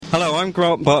Hello, I'm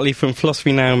Grant Bartley from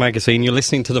Philosophy Now magazine. You're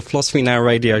listening to the Philosophy Now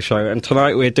radio show, and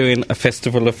tonight we're doing a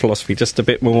festival of philosophy, just a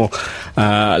bit more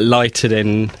lighter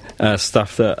than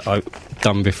stuff that I've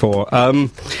done before.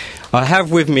 I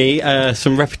have with me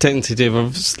some representative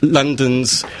of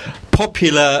London's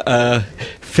popular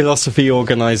philosophy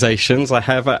organisations. I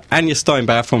have Anja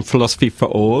Steinbauer from Philosophy for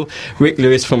All, Rick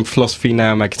Lewis from Philosophy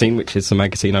Now magazine, which is the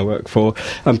magazine I work for,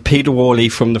 and Peter Worley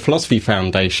from the Philosophy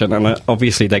Foundation. And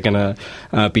obviously they're going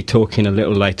to be talking a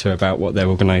little later about what their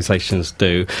organisations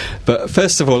do. But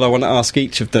first of all, I want to ask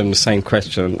each of them the same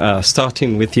question,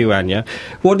 starting with you, Anja.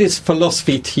 What is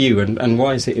philosophy to you, and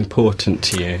why is it important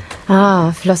to you?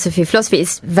 Philosophy. Philosophy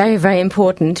is very, very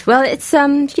important. Well, it's,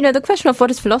 the question of what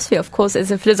is philosophy, of course,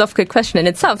 is a philosophical question in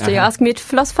itself. So you're asking me to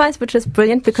philosophize, which is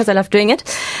brilliant because I love doing it.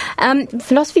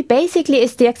 Philosophy basically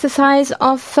is the exercise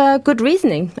of good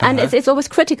reasoning, and it's always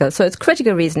critical. So it's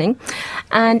critical reasoning,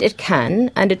 and it can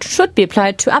and it should be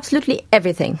applied to absolutely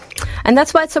everything, and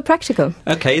that's why it's so practical.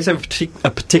 Okay, is there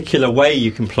a particular way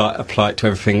you can apply it to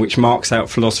everything, which marks out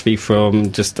philosophy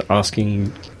from just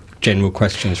asking general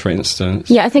questions, for instance?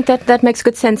 Yeah, I think that makes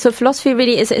good sense. So philosophy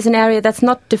really is an area that's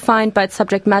not defined by its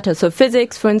subject matter. So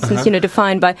physics, for instance,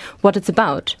 defined by what it's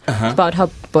about. It's about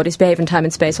how bodies behave in time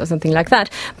and space or something like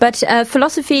that. But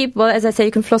philosophy, well, as I say,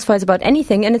 you can philosophize about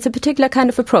anything, and it's a particular kind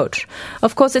of approach.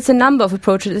 Of course, it's a number of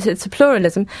approaches. It's a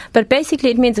pluralism. But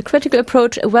basically, it means a critical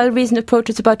approach, a well-reasoned approach.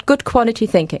 It's about good quality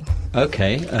thinking.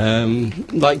 Okay.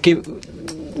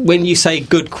 When you say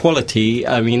good quality,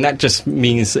 I mean, that just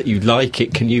means that you like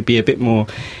it. Can you be a bit more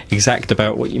exact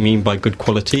about what you mean by good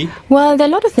quality? Well, there are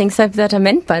a lot of things that are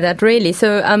meant by that, really.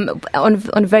 So on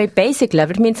a very basic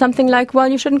level, it means something like, well,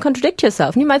 you shouldn't contradict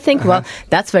yourself. And you might think, well,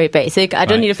 that's very basic. I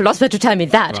don't need a philosopher to tell me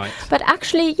that. Right. But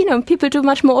actually, people do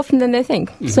much more often than they think.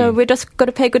 Mm-hmm. So we just got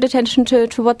to pay good attention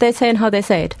to what they say and how they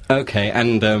say it. Okay,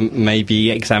 and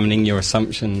maybe examining your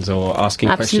assumptions or asking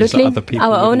questions of other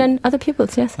people. Our own and other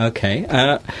people's, yes.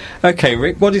 Okay. Okay,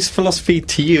 Rick, what is philosophy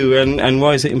to you, and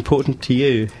why is it important to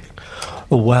you?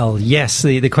 Well, yes,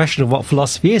 the question of what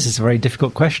philosophy is a very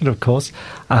difficult question, of course.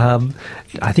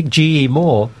 I think G.E.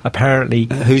 Moore, apparently...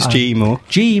 who's G.E. Moore?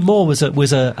 G.E. Moore was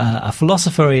a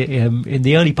philosopher in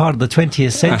the early part of the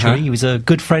 20th century. He was a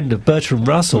good friend of Bertrand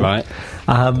Russell. Right.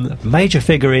 Major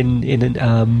figure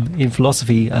in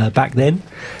philosophy back then.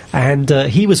 And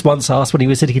he was once asked, when he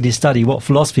was sitting in his study, what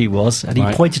philosophy was, and he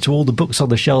pointed to all the books on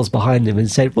the shelves behind him and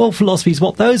said, well, philosophy is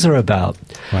what those are about.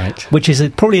 Right. Which is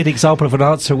probably an example of an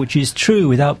answer which is true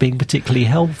without being particularly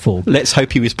helpful. Let's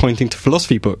hope he was pointing to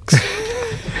philosophy books.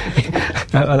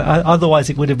 Otherwise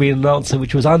it would have been an answer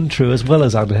which was untrue as well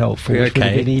as unhelpful, which would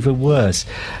have been even worse.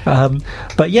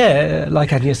 But yeah,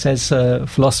 like Anja says,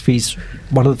 philosophy's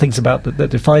one of the things about that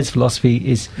defines philosophy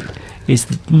is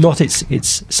not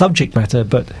its subject matter,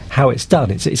 but how it's done.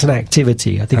 It's an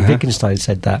activity. I think Wittgenstein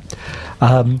said that.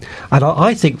 And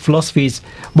I think philosophy is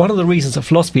one of the reasons that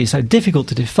philosophy is so difficult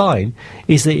to define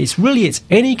is that it's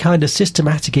any kind of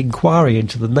systematic inquiry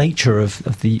into the nature of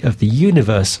the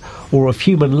universe or of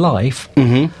human life.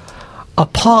 Mm-hmm.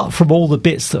 Apart from all the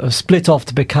bits that have split off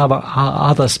to become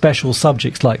other special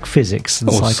subjects like physics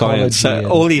and psychology. Science.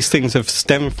 All these things have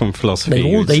stemmed from philosophy.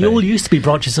 They all used to be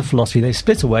branches of philosophy. They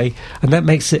split away, and that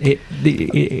makes it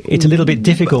a little bit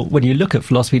difficult when you look at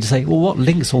philosophy to say, well, what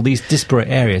links all these disparate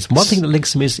areas? One thing that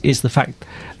links them is the fact,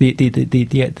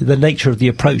 the nature of the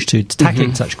approach to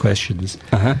tackling such questions.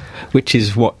 Which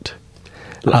is what?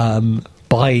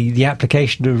 By the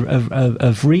application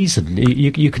of reason.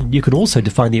 You can also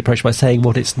define the approach by saying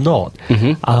what it's not.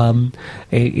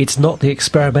 It's not the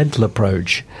experimental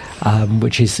approach,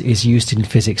 which is used in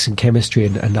physics and chemistry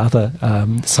and other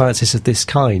sciences of this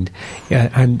kind.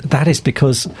 And that is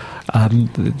because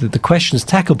the questions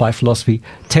tackled by philosophy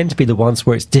tend to be the ones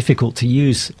where it's difficult to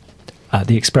use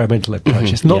the experimental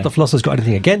approach. It's not that philosophers got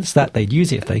anything against that. They'd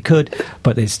use it if they could,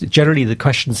 but it's generally the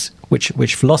questions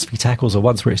which philosophy tackles are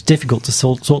ones where it's difficult to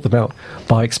sort them out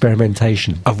by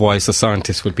experimentation. Otherwise the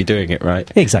scientists would be doing it, right?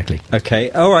 Exactly.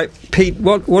 Okay, all right. Pete,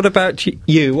 what about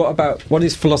you? What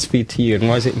is philosophy to you, and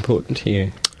why is it important to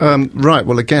you? Right,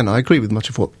 well, again, I agree with much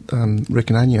of what Rick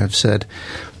and Anja have said,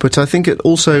 but I think it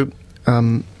also...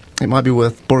 it might be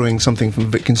worth borrowing something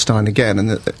from Wittgenstein again,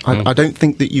 and I don't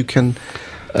think that you can...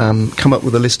 come up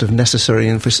with a list of necessary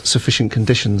and sufficient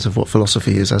conditions of what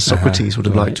philosophy is, as Socrates would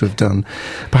have liked to have done.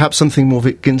 Perhaps something more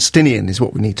Wittgensteinian is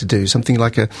what we need to do, something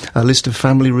like a list of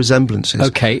family resemblances.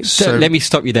 Okay, so let me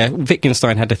stop you there.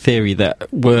 Wittgenstein had a theory that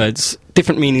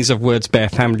different meanings of words bear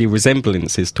family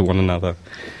resemblances to one another.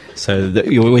 So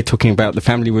we're talking about the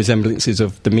family resemblances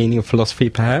of the meaning of philosophy,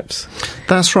 perhaps?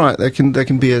 That's right. There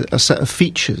can be a set of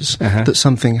features that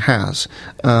something has,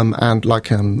 and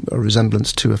like a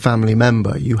resemblance to a family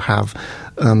member, you have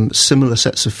similar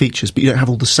sets of features, but you don't have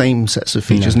all the same sets of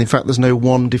features. And in fact, there's no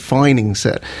one defining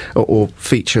set or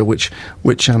feature but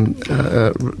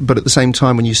at the same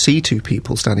time, when you see two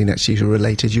people standing next to you who are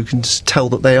related, you can tell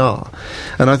that they are.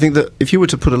 And I think that if you were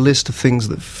to put a list of things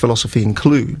that philosophy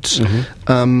includes,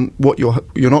 what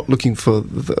you're not looking for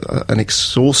an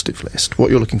exhaustive list. What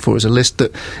you're looking for is a list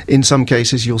that, in some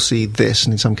cases, you'll see this,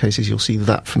 and in some cases, you'll see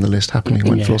that from the list happening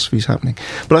when philosophy is happening.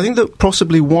 But I think that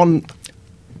possibly one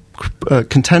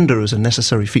contender as a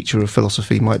necessary feature of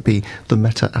philosophy might be the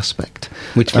meta aspect.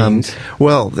 Which means?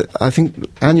 I think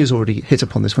Anja's already hit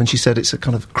upon this when she said it's a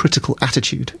kind of critical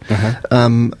attitude.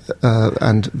 And,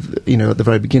 at the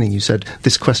very beginning you said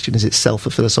this question is itself a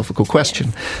philosophical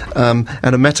question. And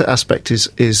a meta aspect is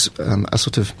a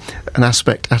sort of an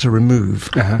aspect at a remove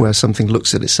where something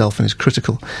looks at itself and is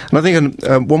critical. And I think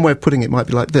one way of putting it might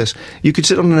be like this. You could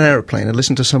sit on an aeroplane and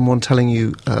listen to someone telling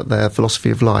you their philosophy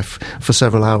of life for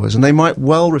several hours, and they might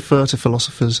well refer to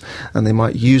philosophers, and they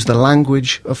might use the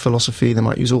language of philosophy, they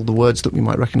might use all the words that we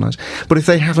might recognise. But if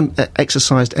they haven't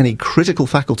exercised any critical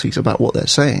faculties about what they're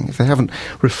saying, if they haven't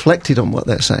reflected on what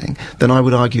they're saying, then I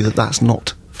would argue that that's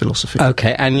not philosophy.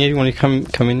 Okay, Anja, you want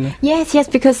to come in there? Yes,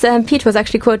 because Pete was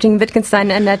actually quoting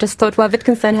Wittgenstein, and I just thought, well,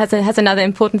 Wittgenstein has another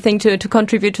important thing to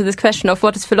contribute to this question of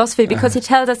what is philosophy, because he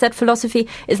tells us that philosophy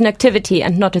is an activity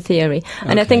and not a theory.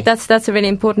 And I think that's a really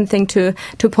important thing to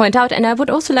point out. And I would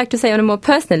also like to say, on a more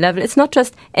personal level, it's not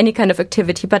just any kind of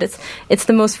activity, but it's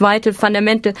the most vital,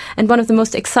 fundamental, and one of the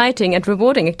most exciting and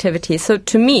rewarding activities. So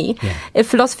to me, if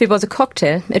philosophy was a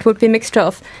cocktail, it would be a mixture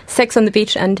of sex on the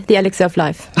beach and the elixir of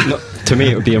life. To me,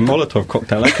 it would be a Molotov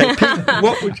cocktail. Okay, Pete,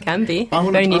 what would can be? I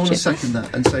want to second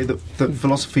that and say that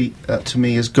philosophy, to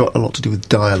me, has got a lot to do with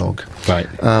dialogue. Right.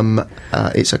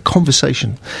 It's a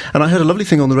conversation. And I heard a lovely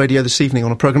thing on the radio this evening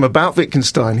on a programme about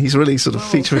Wittgenstein. He's really sort of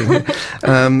featuring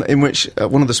in which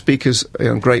one of the speakers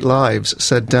on Great Lives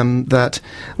said that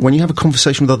when you have a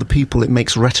conversation with other people, it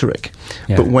makes rhetoric.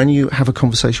 But when you have a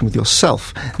conversation with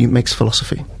yourself, it makes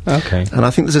philosophy. Okay. And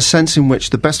I think there's a sense in which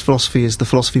the best philosophy is the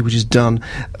philosophy which is done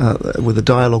with a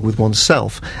dialogue with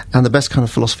oneself, and the best kind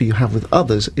of philosophy you have with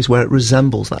others is where it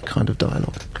resembles that kind of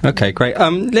dialogue. Okay, great.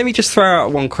 Let me just throw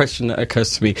out one question that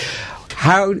occurs to me.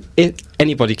 How, if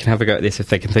anybody can have a go at this if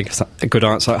they can think of a good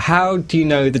answer, how do you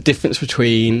know the difference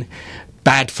between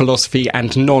bad philosophy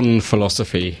and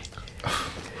non-philosophy?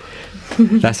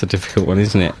 That's a difficult one,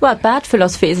 isn't it? Well, bad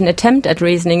philosophy is an attempt at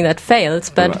reasoning that fails,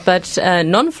 but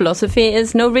non-philosophy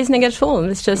is no reasoning at all.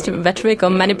 It's just rhetoric or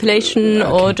manipulation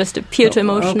or just appeal to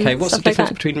emotion. Okay, what's the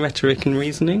difference between rhetoric and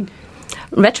reasoning?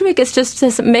 Rhetoric is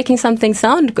just making something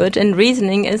sound good, and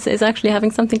reasoning is actually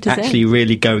having something to say. Actually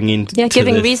really going into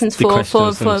giving reasons for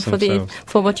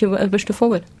what you wish to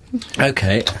forward.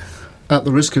 Okay. At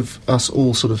the risk of us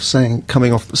all sort of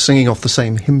singing off the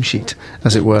same hymn sheet,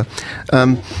 as it were,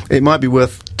 it might be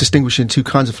worth distinguishing two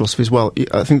kinds of philosophy as well.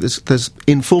 I think there's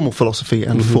informal philosophy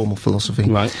and formal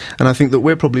philosophy. Right. And I think that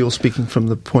we're probably all speaking from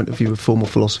the point of view of formal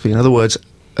philosophy. In other words,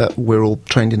 we're all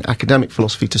trained in academic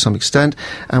philosophy to some extent,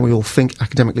 and we all think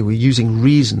academically. We're using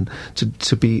reason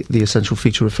to be the essential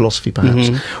feature of philosophy, perhaps.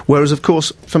 Whereas, of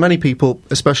course, for many people,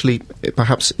 especially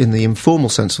perhaps in the informal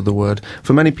sense of the word,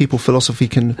 for many people, philosophy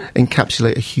can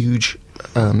encapsulate a huge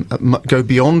go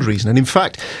beyond reason, and in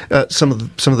fact, some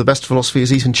of the best philosophy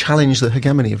has even challenged the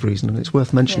hegemony of reason, and it's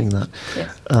worth mentioning that.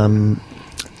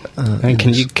 And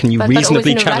can you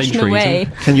reasonably challenge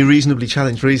reason? Can you reasonably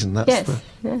challenge reason? Yes,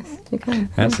 you can.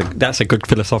 That's a good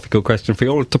philosophical question for you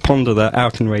all to ponder that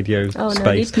out in radio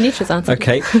space. No, Nietzsche's answer.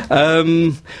 Okay.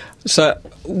 So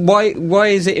why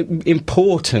is it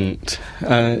important?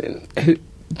 Do you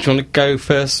want to go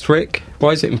first, Rick?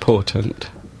 Why is it important?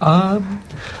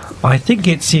 I think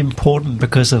it's important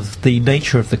because of the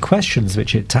nature of the questions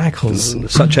which it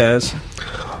tackles. Such as?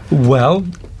 Well,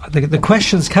 the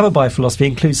questions covered by philosophy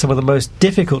include some of the most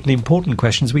difficult and important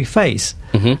questions we face.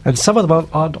 And some of them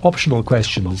aren't optional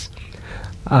questions.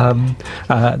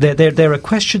 There are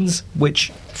questions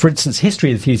which, for instance,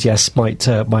 history enthusiasts might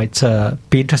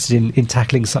be interested in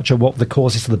tackling, such as what the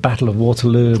causes of the Battle of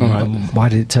Waterloo, why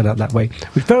did it turn out that way?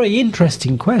 With very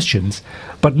interesting questions,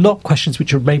 but not questions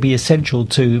which are maybe essential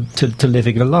to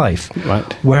living a life.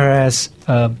 Right. Whereas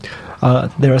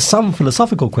there are some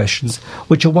philosophical questions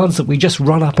which are ones that we just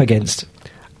run up against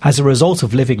as a result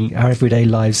of living our everyday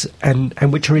lives, and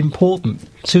which are important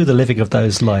to the living of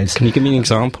those lives. Can you give me an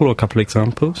example or a couple of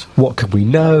examples? What can we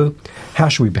know? How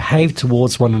should we behave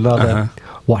towards one another?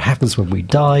 what happens when we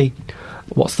die,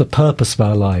 what's the purpose of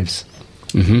our lives.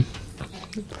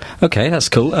 Okay, that's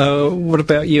cool. What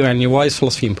about you, Anja? Why is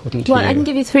philosophy important to you? Well, I can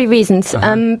give you 3 reasons,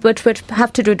 which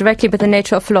have to do directly with the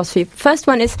nature of philosophy. First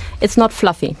one is it's not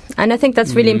fluffy, and I think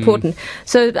that's really important.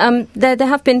 So there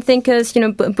have been thinkers,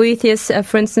 Boethius,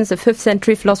 for instance, a 5th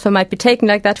century philosopher might be taken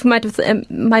like that, who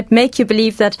might make you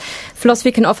believe that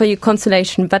philosophy can offer you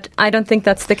consolation, but I don't think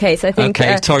that's the case. I think.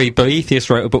 Okay, Boethius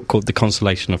wrote a book called The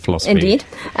Consolation of Philosophy. Indeed.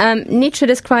 Nietzsche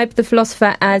described the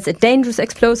philosopher as a dangerous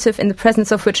explosive in the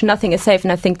presence of which nothing is safe,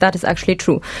 and I think that is actually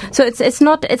true. So it's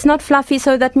not fluffy,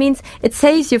 so that means it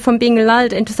saves you from being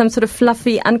lulled into some sort of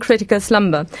fluffy, uncritical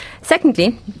slumber.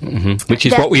 Secondly... Which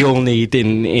is what we all need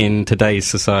in today's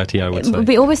society, I would say.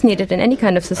 We always need it in any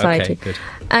kind of society. Okay, good.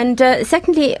 And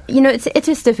secondly, it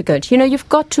is difficult. You've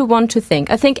got to want to think.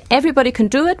 I think everybody can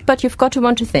do it, but you've got to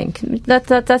want to think.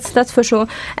 That's for sure.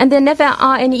 And there never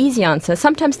are any easy answers.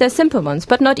 Sometimes there's simple ones,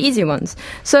 but not easy ones.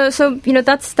 So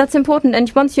that's important. And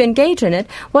once you engage in it,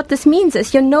 what this means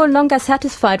is you're no longer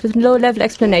satisfied with low-level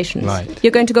explanations. Right.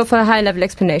 You're going to go for high-level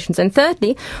explanations. And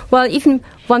thirdly, well, even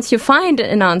once you find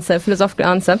an answer, a philosophical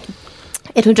answer,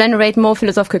 it will generate more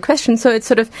philosophical questions. So it's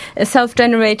sort of a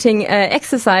self-generating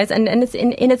exercise, and it's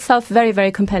in itself very,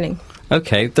 very compelling.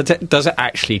 Okay. Does it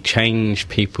actually change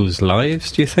people's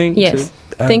lives, do you think? Yes.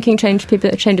 Thinking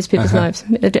changes people's lives.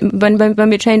 When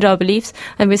we change our beliefs,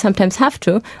 and we sometimes have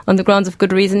to, on the grounds of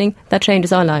good reasoning, that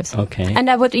changes our lives. Okay. And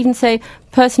I would even say,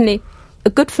 personally, a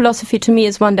good philosophy to me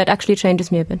is one that actually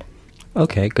changes me a bit.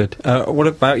 Okay, good. What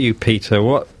about you, Peter?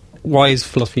 Why is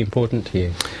philosophy important to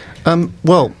you?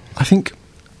 Well, I think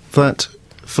that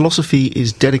philosophy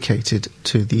is dedicated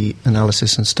to the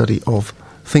analysis and study of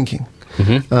thinking.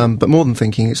 But more than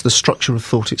thinking, it's the structure of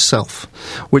thought itself,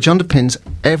 which underpins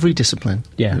every discipline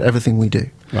and everything we do.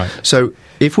 Right. So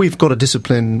if we've got a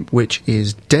discipline which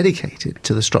is dedicated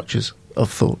to the structures of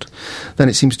thought, then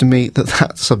it seems to me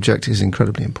that subject is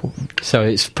incredibly important. So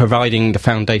it's providing the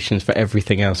foundations for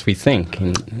everything else we think.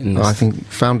 I think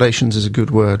foundations is a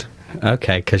good word.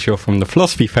 Okay, because you're from the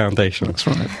Philosophy Foundation. That's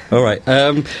right. All right.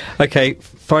 Okay,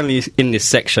 finally in this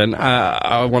section,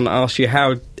 I want to ask you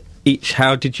how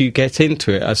did you get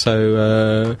into it?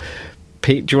 So,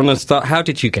 Pete, do you want to start? How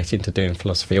did you get into doing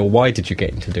philosophy, or why did you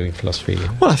get into doing philosophy?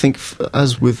 Well, I think,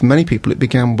 as with many people, it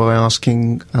began by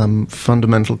asking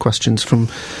fundamental questions from,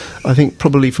 I think,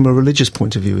 probably from a religious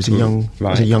point of view as a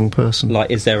young person.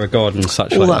 Like, is there a God and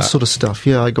such? All that sort of stuff.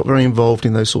 Yeah, I got very involved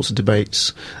in those sorts of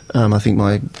debates. I think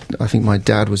my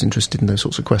dad was interested in those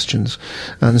sorts of questions,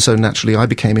 and so naturally I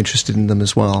became interested in them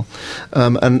as well.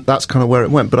 And that's kind of where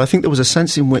it went. But I think there was a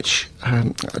sense in which,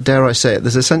 dare I say it,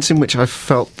 there's a sense in which I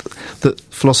felt that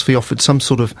philosophy offered some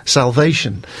sort of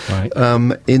salvation, right.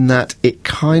 In that it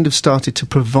kind of started to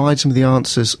provide some of the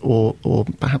answers, or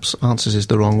perhaps answers is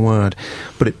the wrong word,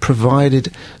 but it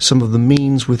provided some of the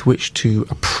means with which to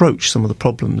approach some of the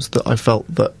problems that I felt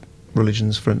that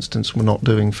religions, for instance, were not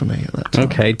doing for me at that time.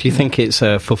 Okay, do you think it's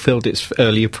fulfilled its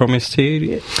earlier promise to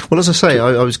you? Well, as I say,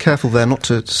 I was careful there not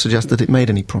to suggest that it made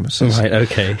any promises. Right,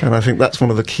 okay. And I think that's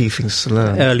one of the key things to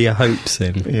learn. Earlier hopes,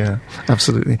 then. Yeah,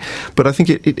 absolutely. But I think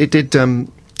it did,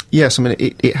 yes, I mean,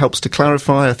 it helps to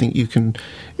clarify. I think you can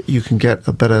get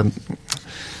a better,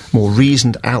 more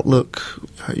reasoned outlook.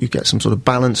 You get some sort of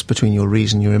balance between your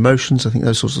reason and your emotions. I think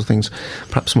those sorts of things,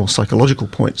 perhaps more psychological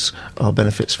points, are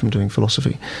benefits from doing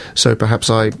philosophy. So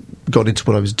perhaps I got into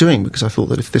what I was doing because I thought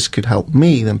that if this could help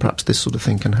me, then perhaps this sort of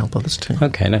thing can help others too.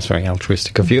 Okay, that's very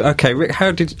altruistic of you. Okay, Rick,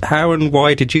 how and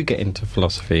why did you get into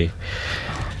philosophy?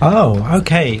 Oh,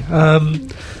 okay.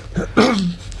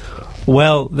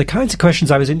 Well, the kinds of questions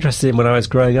I was interested in when I was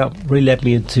growing up really led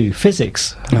me into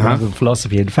physics rather than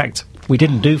philosophy. In fact, we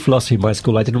didn't do philosophy in my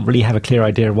school. I didn't really have a clear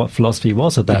idea of what philosophy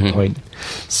was at that point.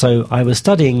 So I was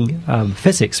studying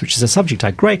physics, which is a subject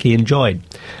I greatly enjoyed.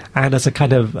 And as a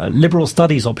kind of liberal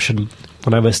studies option,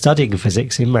 when I was studying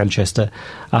physics in Manchester,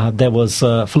 there was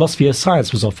philosophy of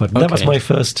science was offered. And that was my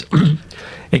first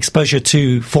exposure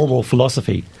to formal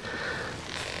philosophy.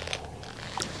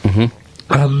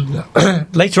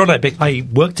 Later on, I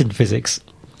worked in physics.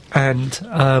 And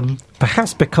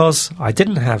perhaps because I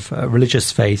didn't have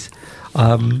religious faith,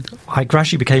 I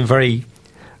gradually became very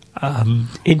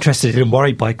interested and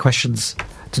worried by questions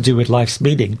to do with life's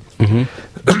meaning.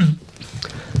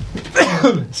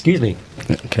 Excuse me.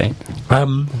 Okay.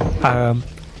 I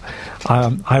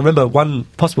remember one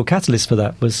possible catalyst for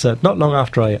that was not long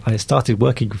after I started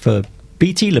working for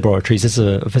BT Laboratories as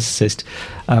a physicist.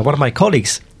 One of my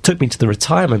colleagues took me to the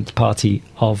retirement party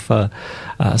of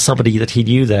somebody that he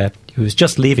knew there who was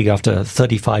just leaving after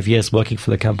 35 years working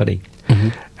for the company.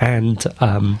 And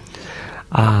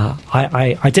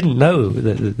I didn't know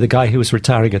the guy who was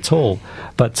retiring at all,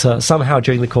 but somehow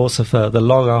during the course of the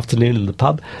long afternoon in the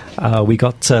pub, we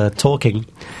got talking,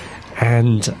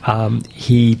 and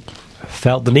he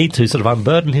felt the need to sort of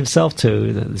unburden himself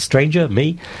to the stranger,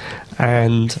 me,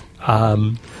 and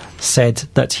said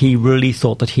that he really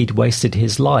thought that he'd wasted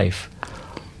his life,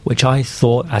 which I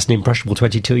thought, as an impressionable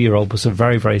 22-year-old, was a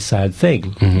very, very sad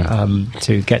thing,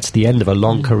 to get to the end of a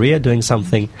long career doing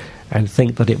something and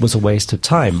think that it was a waste of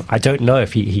time. I don't know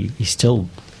if he still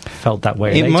felt that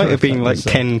way. It might have been like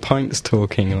Ken Pints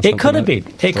talking or something. It could have been.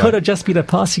 It could have just been a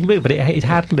passing mood, but it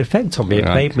had an effect on me. It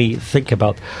made me think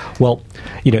about, well,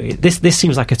 this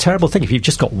seems like a terrible thing. If you've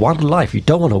just got one life, you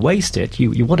don't want to waste it.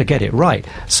 You want to get it right.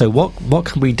 So what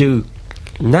can we do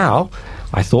now,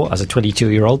 I thought, as a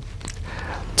 22-year-old,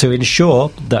 to ensure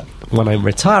that when I'm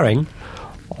retiring,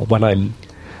 or when I'm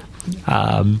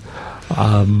in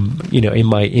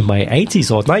my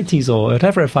 80s or 90s or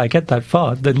whatever, if I get that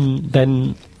far,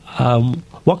 then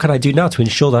what can I do now to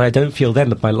ensure that I don't feel then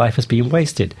that my life has been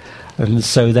wasted? And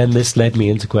so then this led me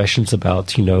into questions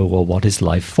about, well, what is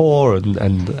life for,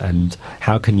 and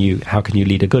how can you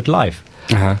lead a good life?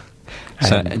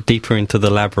 So deeper into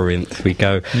the labyrinth we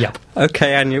go. Yep.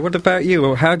 Okay, Anja, what about you?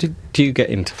 Or how did you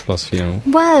get into philosophy?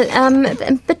 Well,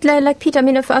 a bit like Peter. I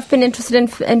mean, I've been interested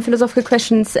in philosophical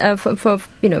questions for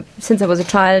since I was a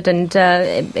child, and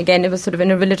again, it was sort of in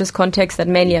a religious context that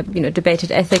mainly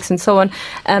debated ethics and so on.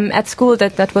 At school,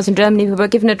 that was in Germany, we were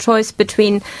given a choice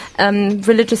between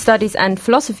religious studies and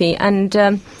philosophy,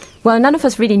 and well, none of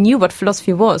us really knew what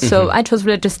philosophy was, so I chose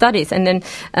religious studies, and then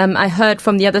I heard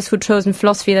from the others who'd chosen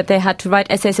philosophy that they had to write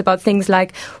essays about things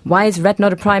like, why is red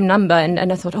not a prime number?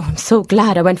 And I thought, I'm so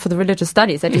glad I went for the religious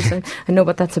studies, at least I know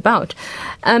what that's about.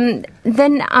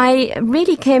 Then I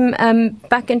really came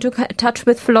back into touch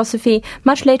with philosophy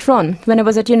much later on, when I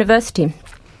was at university.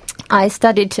 I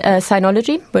studied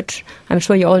sinology, which I'm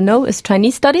sure you all know is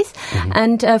Chinese studies.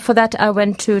 And for that, I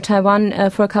went to Taiwan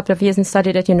for a couple of years and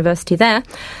studied at university there.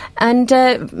 And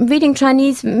reading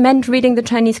Chinese meant reading the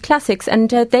Chinese classics, and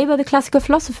they were the classical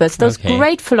philosophers. Those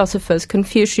great philosophers,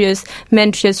 Confucius,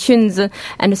 Mencius, Xunzi,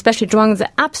 and especially Zhuangzi,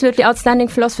 absolutely outstanding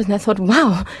philosophers. And I thought,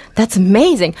 wow, that's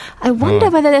amazing. I wonder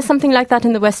whether there's something like that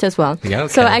in the West as well.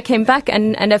 So I came back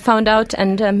and I found out,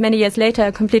 and many years later,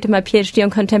 I completed my PhD on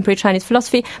contemporary Chinese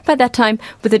philosophy, by that time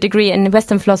with a degree in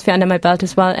Western philosophy under my belt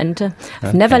as well, and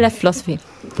I've never left philosophy.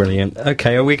 Brilliant.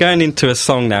 Okay, well, we're going into a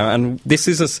song now, and this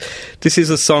is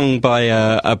a song by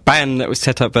a band that was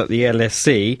set up at the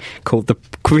LSE called the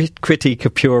Critique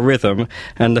of Pure Rhythm,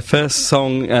 and the first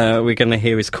song we're going to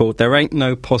hear is called There Ain't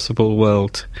No Possible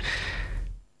World.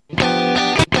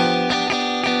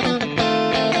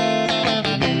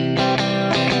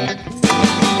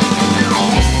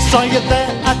 Saw you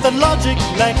there at the logic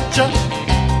lecture,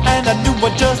 and I knew I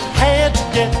just had to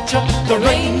get you. There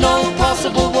ain't no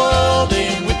possible world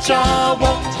in which I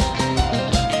won't.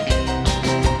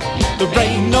 There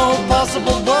ain't no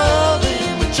possible world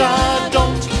in which I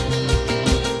don't.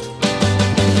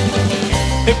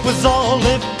 It was all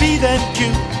if P then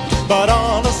Q, but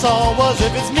all I saw was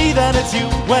if it's me then it's you.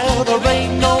 Well, there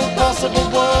ain't no possible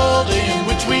world in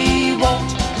which we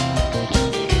won't.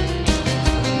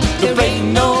 There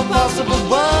ain't no possible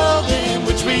world in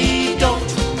which we don't.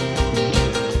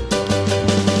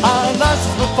 Our lives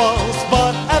were false,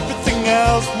 but everything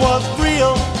else was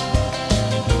real.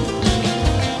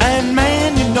 And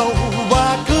man,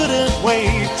 I couldn't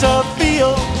wait to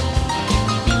feel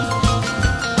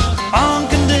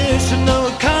unconditional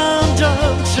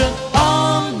conjunction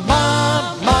on my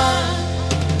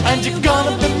mind. And you're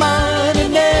gonna be mine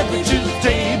in every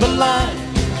two-table line.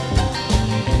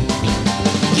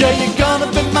 Yeah, you're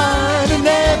gonna be mine in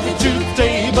every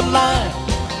two-table line.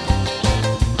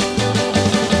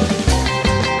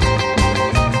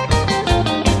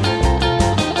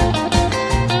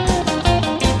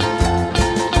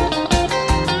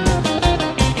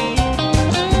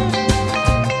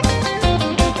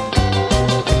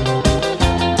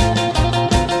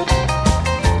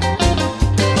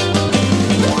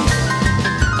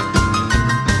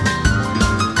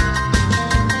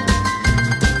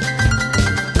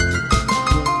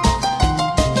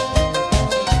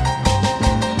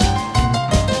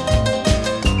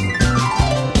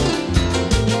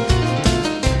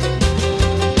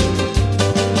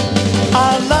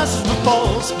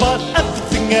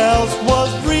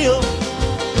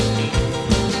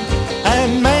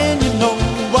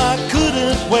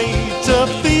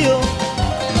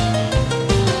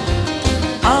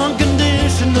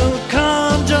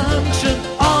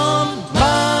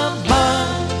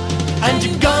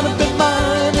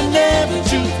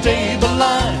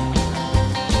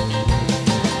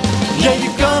 Yeah,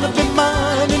 you're gonna be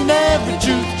mine in every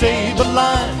truth table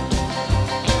line.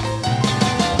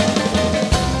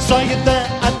 Saw you there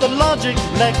at the logic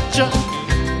lecture,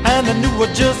 and I knew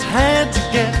I just had to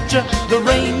get you. There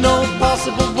ain't no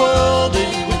possible world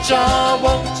in which I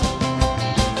won't.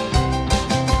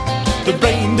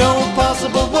 There ain't no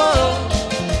possible world.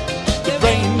 There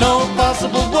ain't no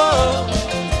possible world.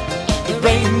 There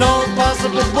ain't no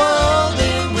possible world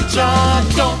in which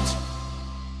I don't.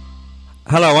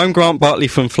 Hello, I'm Grant Bartley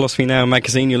from Philosophy Now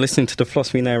magazine. You're listening to the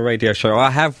Philosophy Now radio show. I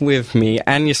have with me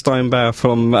Anja Steinbauer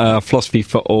from Philosophy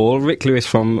for All, Rick Lewis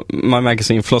from my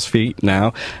magazine Philosophy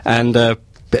Now, and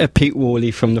Pete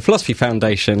Worley from the Philosophy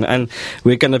Foundation. And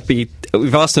we're going to be...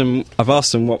 I've asked them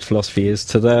what philosophy is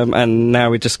to them, and now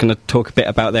we're just going to talk a bit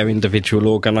about their individual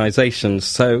organisations.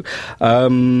 So...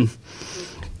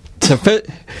 So,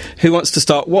 who wants to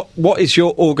start? What is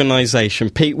your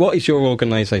organisation, Pete? What is your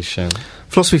organisation?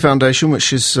 Philosophy Foundation,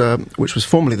 which was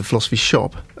formerly the Philosophy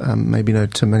Shop, maybe known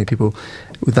to many people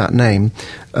with that name,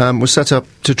 was set up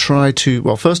to try to,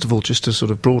 well, first of all, just to sort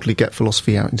of broadly get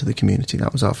philosophy out into the community.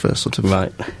 That was our first sort of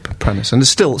premise, and it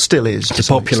still is to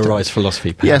popularise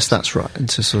philosophy. Perhaps. Yes, that's right, and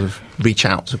to sort of reach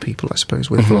out to people, I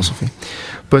suppose, with philosophy.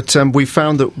 But we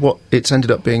found that what it's ended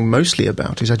up being mostly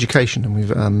about is education,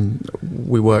 and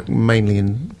we work mainly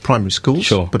in primary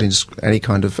schools, but in any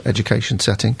kind of education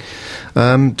setting,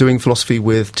 doing philosophy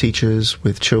with teachers,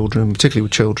 with children, particularly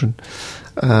with children,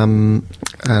 and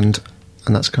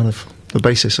that's kind of the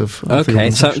basis of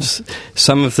okay. So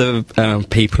some of the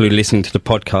people who listen to the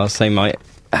podcast, they might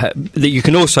that you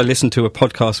can also listen to a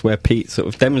podcast where Pete sort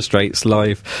of demonstrates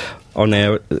live on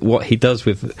air what he does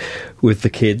with the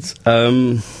kids.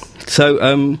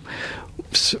 So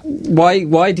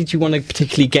why did you want to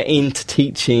particularly get into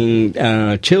teaching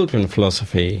children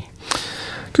philosophy?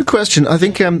 Good question. I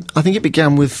think it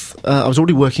began with I was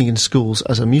already working in schools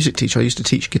as a music teacher. I used to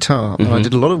teach guitar, and I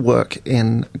did a lot of work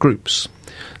in groups.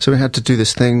 So we had to do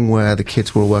this thing where the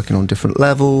kids were working on different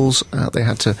levels. They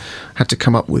had to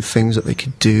come up with things that they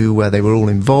could do where they were all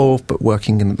involved, but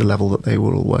working at the level that they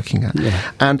were all working at.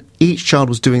 Yeah. And each child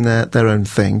was doing their own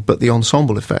thing, but the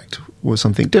ensemble effect was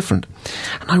something different.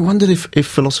 And I wondered if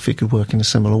philosophy could work in a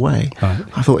similar way. Right.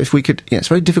 I thought if we could... it's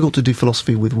very difficult to do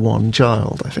philosophy with one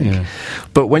child, I think. Yeah.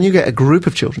 But when you get a group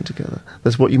of children together,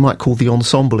 there's what you might call the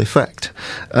ensemble effect.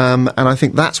 And I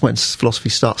think that's when philosophy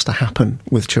starts to happen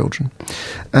with children.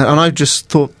 And I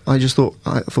thought,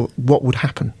 what would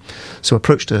happen? So I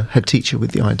approached a head teacher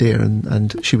with the idea,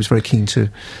 and she was very keen to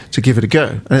give it a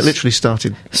go. And it literally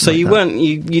started. So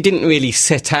you didn't really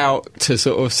set out to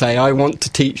sort of say, I want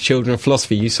to teach children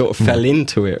philosophy. You sort of fell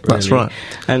into it, really. That's right.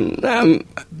 And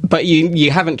but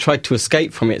you haven't tried to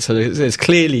escape from it. So there's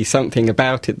clearly something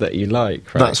about it that you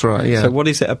like, right? That's right. Yeah. So what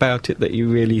is it about it that you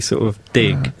really sort of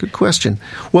dig? Good question.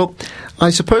 Well, I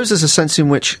suppose there's a sense in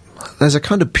which there's a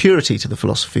kind of purity to the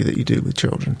philosophy that you do with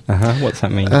children. What's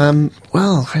that mean?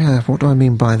 What do I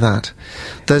mean by that?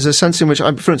 There's a sense in which,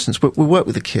 for instance, we work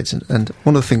with the kids, and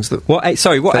one of the things that... What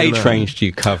age range do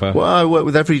you cover? Well, I work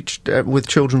with with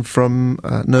children from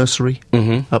nursery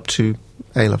up to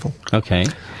A-level. Okay.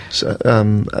 So,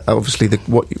 obviously,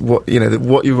 what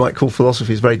you might call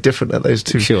philosophy is very different at those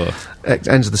two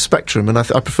ends of the spectrum, and I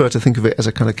prefer to think of it as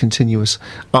a kind of continuous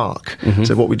arc.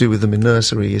 So what we do with them in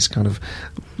nursery is kind of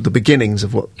the beginnings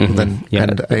of what will then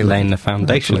end at A-level. Laying the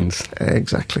foundations.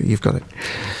 Exactly, you've got it.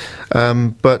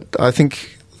 But I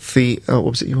think what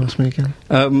was it you asked me again?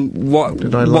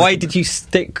 Why did you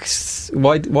stick?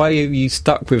 Why are you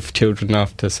stuck with children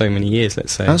after so many years?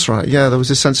 Let's say. That's right. Yeah, there was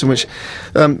this sense in which,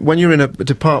 when you're in a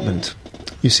department,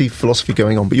 you see philosophy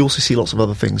going on, but you also see lots of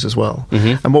other things as well.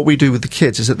 And what we do with the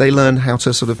kids is that they learn how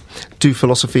to sort of do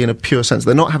philosophy in a pure sense.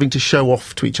 They're not having to show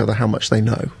off to each other how much they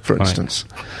know, for instance.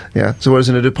 Yeah. So whereas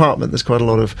in a department, there's quite a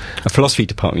lot of... A philosophy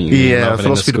department, you mean, a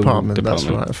philosophy department. That's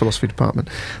right, a philosophy department.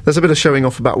 There's a bit of showing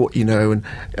off about what you know, and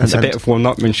it's a bit of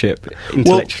one-upmanship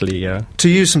intellectually, To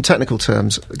use some technical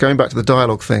terms, going back to the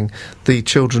dialogue thing, the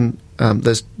children...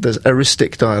 there's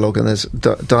eristic dialogue and there's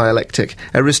dialectic.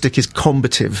 Eristic is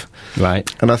combative, right?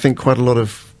 And I think quite a lot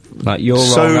of you're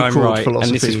wrong, I'm right,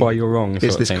 and this is why you're wrong.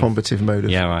 Is this combative mode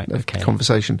of okay.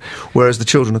 conversation? Whereas the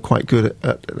children are quite good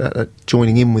at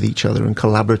joining in with each other and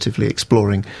collaboratively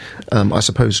exploring, I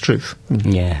suppose, truth.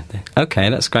 Yeah. Okay,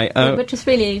 that's great. Which is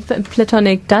really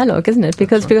Platonic dialogue, isn't it?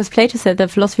 Because Plato said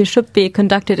that philosophy should be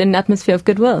conducted in an atmosphere of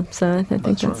goodwill. So I think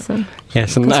that's right.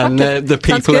 Yes, and the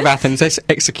people of Athens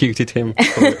executed him.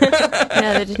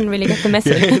 No, they didn't really get the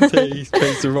message. He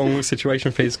chose the wrong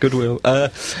situation for his goodwill.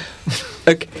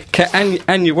 Okay,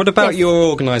 Anja, what about your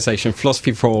organisation,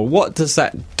 Philosophy for All? What does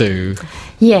that do?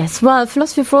 Yes, well,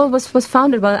 Philosophy for All was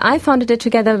founded, I founded it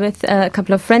together with a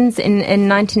couple of friends in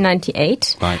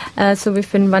 1998. Right. So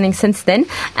we've been running since then.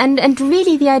 And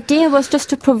really the idea was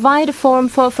just to provide a forum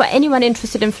for anyone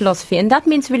interested in philosophy. And that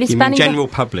means really spanning... You mean general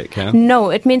public, yeah? No,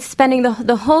 it means spanning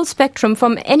the whole spectrum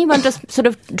from anyone just sort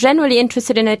of generally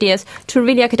interested in ideas to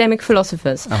really academic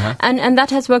philosophers. Uh-huh. And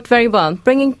that has worked very well.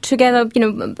 Bringing together,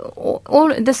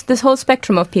 all this whole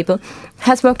spectrum of people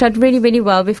has worked out really, really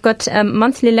well. We've got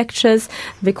monthly lectures.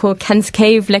 We call Ken's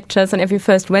Cave lectures on every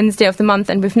first Wednesday of the month,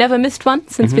 and we've never missed one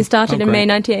since we started in May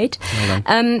 98.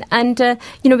 Well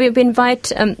we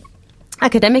invite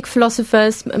academic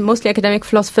philosophers, mostly academic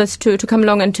philosophers, to come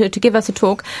along and to give us a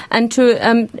talk and to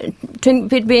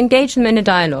be engaged in a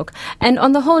dialogue. And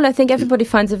on the whole, I think everybody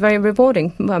finds it very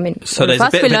rewarding. Well, I mean, so there's a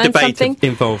bit of a debate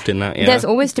involved in that, yeah? There's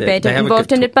always debate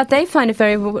involved in it, but they find it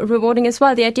very rewarding as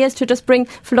well. The idea is to just bring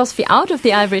philosophy out of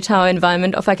the ivory tower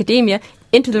environment of academia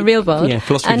into the real world. Yeah,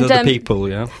 philosophy of the people,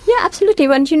 yeah. Yeah, absolutely.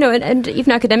 And, and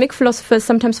even academic philosophers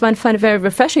sometimes find it very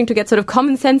refreshing to get sort of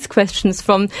common sense questions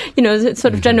from, the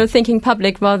sort of general thinking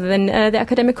public rather than the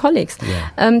academic colleagues.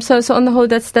 Yeah. So on the whole,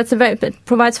 it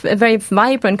provides a very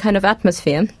vibrant kind of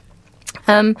atmosphere.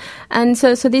 And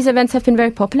so these events have been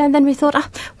very popular, and then we thought,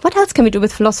 what else can we do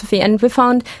with philosophy? And we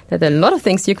found that there are a lot of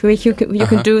things you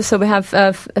can do. So we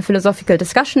have philosophical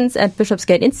discussions at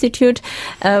Bishopsgate Institute.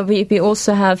 We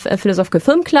also have a philosophical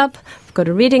film club. We've got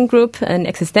a reading group, an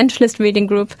existentialist reading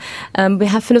group. We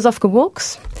have philosophical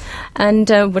walks, and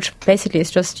which basically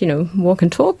is just walk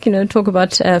and talk. Talk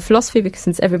about philosophy, because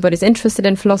since everybody's interested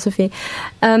in philosophy.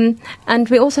 And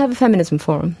we also have a feminism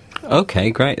forum. Okay,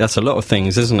 great. That's a lot of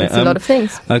things, isn't it? It's a lot of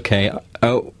things. Okay.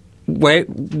 Where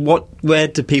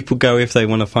do people go if they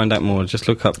want to find out more? Just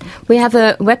look up. We have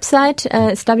a website.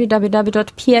 It's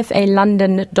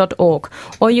www.pfalondon.org,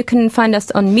 or you can find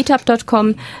us on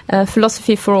meetup.com,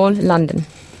 Philosophy for All London.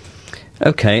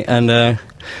 Okay, and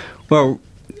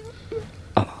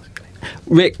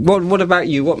Rick, what about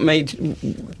you? What made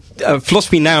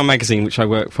Philosophy Now magazine, which I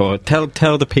work for? Tell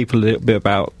the people a little bit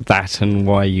about that and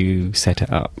why you set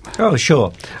it up. Oh,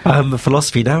 sure.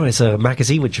 Philosophy Now is a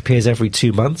magazine which appears every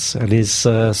 2 months and is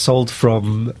sold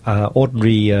from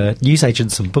ordinary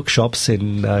newsagents and bookshops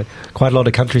in quite a lot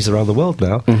of countries around the world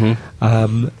now.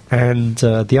 Mm-hmm. And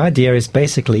the idea is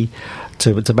basically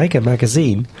to make a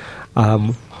magazine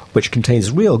which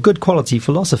contains real good quality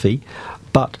philosophy,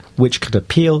 but which can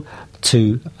appeal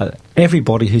to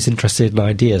everybody who's interested in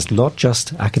ideas, not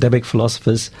just academic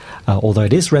philosophers, although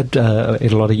it is read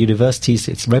in a lot of universities.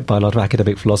 It's read by a lot of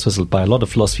academic philosophers, by a lot of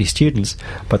philosophy students,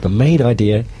 but the main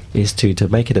idea is to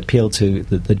make it appeal to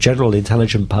the general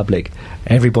intelligent public,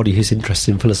 everybody who's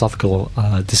interested in philosophical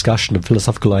discussion and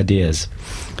philosophical ideas.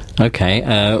 Okay,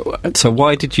 so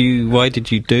why did you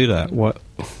do that? Why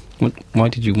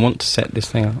did you want to set this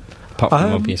thing up? Apart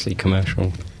from obviously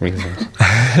commercial reasons.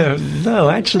 No,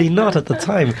 actually not at the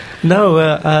time. No,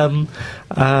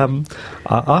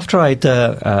 after I'd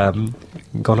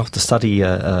gone off to study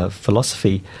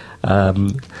philosophy,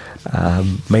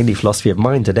 mainly philosophy of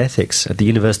mind and ethics at the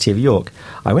University of York,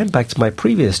 I went back to my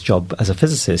previous job as a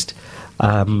physicist,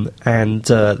 and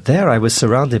there I was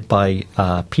surrounded by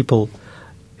people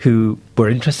who were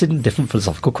interested in different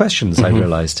philosophical questions, I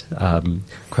realised.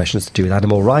 Questions to do with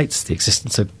animal rights, the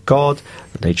existence of God,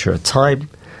 the nature of time,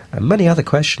 and many other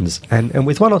questions. And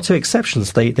with one or two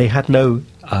exceptions, they had no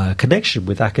connection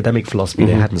with academic philosophy.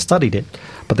 They hadn't studied it,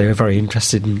 but they were very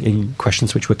interested in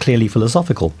questions which were clearly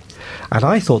philosophical. And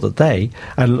I thought that they,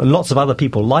 and lots of other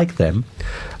people like them,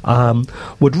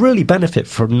 would really benefit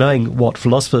from knowing what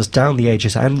philosophers down the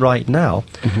ages and right now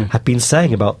have been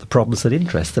saying about the problems that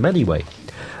interest them anyway.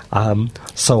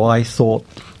 So I thought,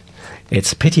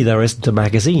 it's a pity there isn't a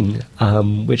magazine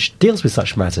which deals with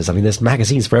such matters. I mean, there's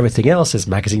magazines for everything else. There's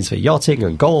magazines for yachting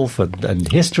and golf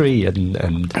and history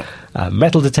and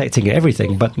metal detecting and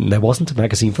everything, but there wasn't a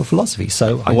magazine for philosophy.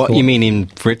 So I thought, you mean in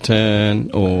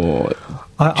Britain or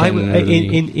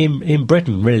in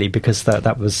Britain, really, because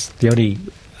that was the only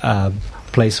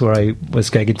place where I was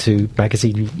going into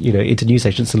magazine, into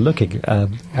newsagents and looking.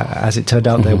 As it turned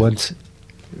out, there weren't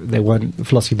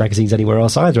philosophy magazines anywhere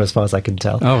else either, as far as I can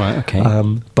tell. Oh, right, okay.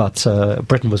 But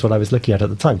Britain was what I was looking at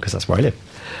the time, because that's where I live.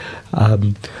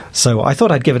 So I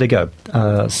thought I'd give it a go.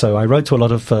 So I wrote to a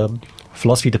lot of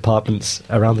philosophy departments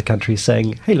around the country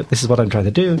saying, hey, look, this is what I'm trying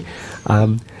to do.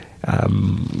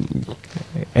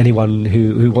 Anyone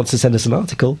who wants to send us an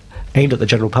article aimed at the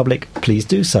general public, please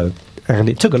do so. And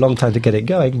it took a long time to get it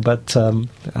going, but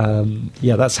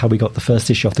that's how we got the first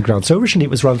issue off the ground. So originally it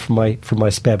was run from my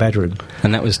spare bedroom.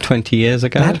 And that was 20 years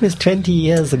ago? That was 20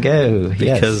 years ago,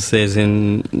 because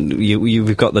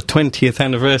you've got the 20th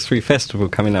anniversary festival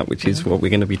coming up, which is what we're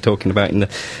going to be talking about in the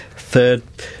third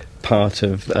part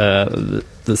of the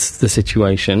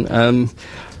situation.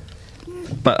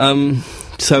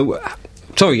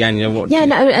 Sorry, Anja, what? Yeah,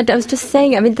 no, I was just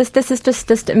saying, I mean, this is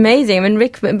just amazing. I mean,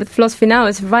 Rick with Philosophy Now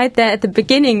is right there at the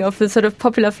beginning of the sort of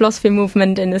popular philosophy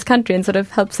movement in this country and sort of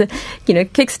helps it,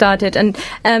 kickstart it. And,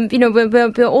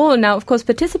 we're all now, of course,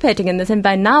 participating in this. And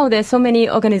by now, there's so many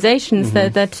organizations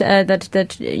that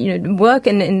work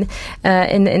in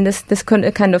this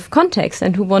kind of context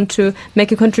and who want to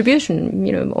make a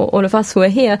contribution, all of us who are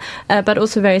here, but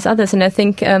also various others. And I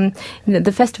think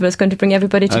the festival is going to bring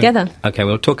everybody together. Okay,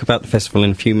 we'll talk about the festival in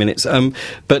a few minutes,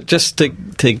 but just to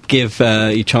give you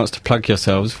a chance to plug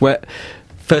yourselves,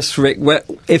 first, Rick,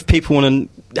 if people want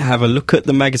to have a look at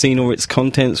the magazine or its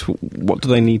contents, what do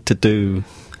they need to do?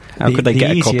 How could they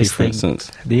get a copy, for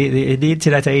instance? The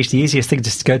internet age, the easiest thing is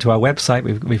just to go to our website.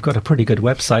 We've got a pretty good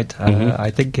website. I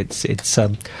think it's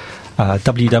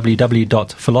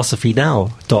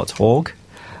www.philosophynow.org.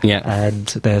 Yeah, and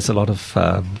there's a lot of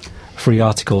free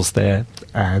articles there,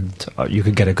 and you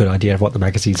can get a good idea of what the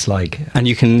magazine's like. And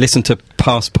you can listen to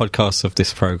past podcasts of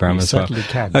this programme as well. Certainly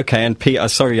can. Okay, and Pete,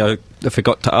 sorry I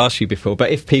forgot to ask you before,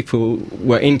 but if people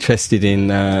were interested in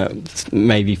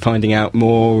maybe finding out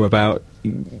more about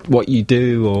what you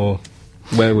do, or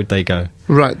where would they go?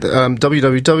 Right,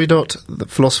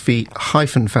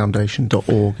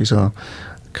 www.philosophy-foundation.org is our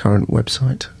current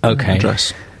website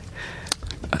address.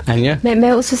 Anja? May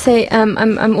I also say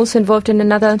I'm also involved in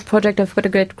another project. I've got a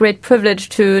great privilege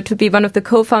to be one of the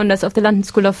co-founders of the London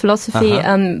School of Philosophy.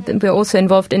 We're also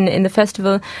involved in the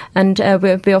festival, and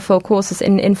we offer courses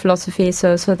in philosophy.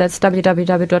 So that's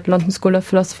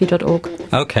www.londonschoolofphilosophy.org.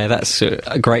 Okay, that's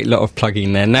a great lot of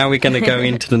plugging there. Now we're going to go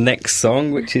into the next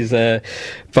song, which is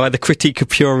by the Critique of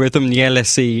Pure Rhythm, the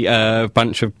LSE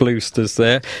bunch of bluesters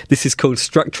there. This is called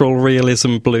Structural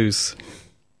Realism Blues.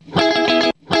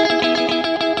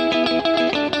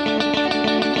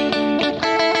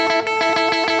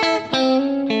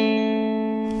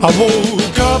 I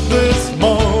woke up this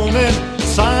morning,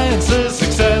 science is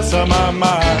success on my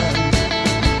mind.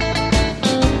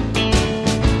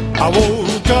 I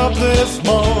woke up this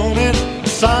morning,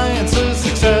 science is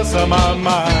success on my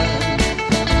mind.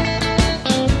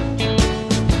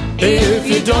 If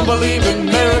you don't believe in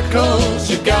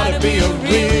miracles, you gotta be a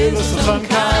realist of some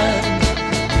kind.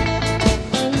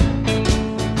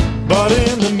 But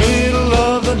in the middle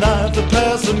of the night, the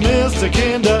pessimistic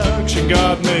induction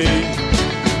got me.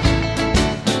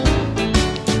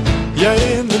 Yeah,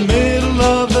 in the middle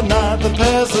of the night, the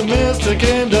pessimistic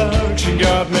induction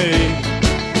got me.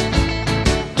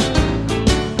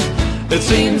 It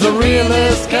seems a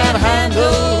realist can't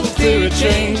handle theory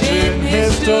change in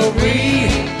history.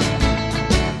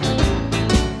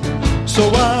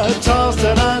 So I tossed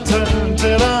and I turned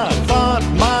till I thought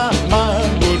my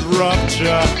mind would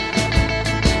rupture.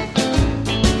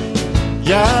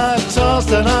 Yeah, I tossed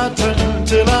and I turned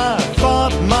till I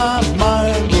thought my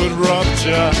mind would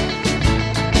rupture.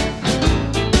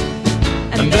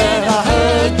 And then I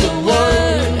heard the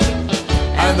word,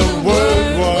 and the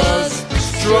word was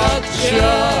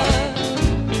structure.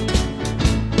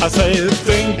 I say,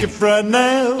 think of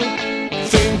Fresnel,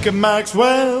 think of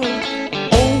Maxwell.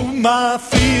 Oh, my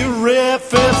theory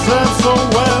fits that so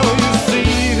well. You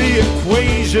see, the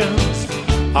equations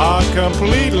are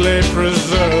completely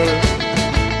preserved.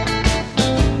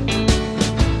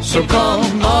 So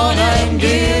come on and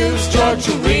give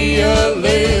structural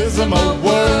realism a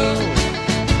whirl.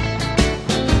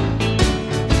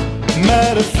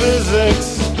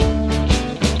 Metaphysics,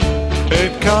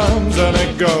 it comes and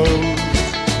it goes.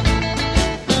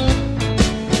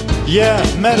 Yeah,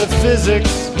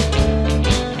 metaphysics,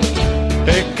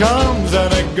 it comes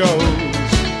and it goes.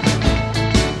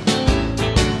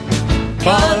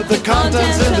 But the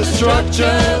content's in the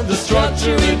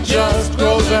structure it just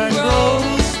grows and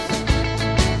grows.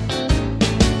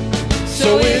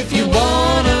 So if you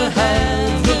wanna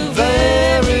have the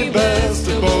very best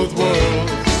of both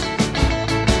worlds,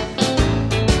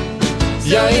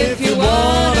 yeah, if you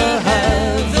wanna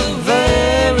have the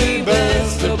very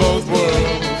best of both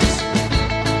worlds,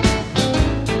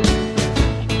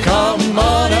 come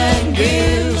on and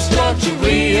give structural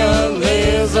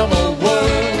realism a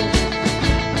whirl.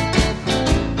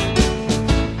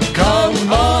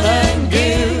 Come on and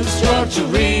give structural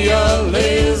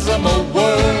realism a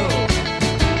whirl.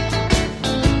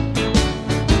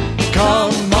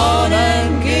 Come on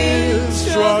and give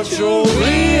structural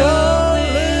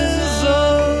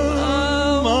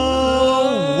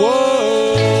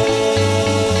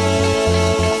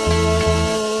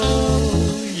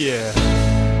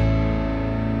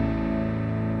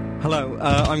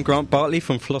I'm Grant Bartley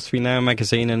from Philosophy Now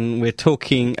magazine, and we're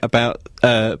talking about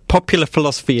popular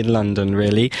philosophy in London,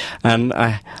 really. And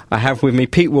I have with me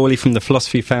Pete Worley from the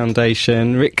Philosophy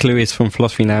Foundation, Rick Lewis from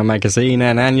Philosophy Now magazine,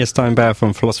 and Anja Steinbauer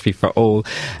from Philosophy for All.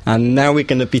 And now we're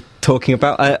going to be talking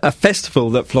about a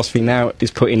festival that Philosophy Now is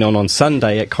putting on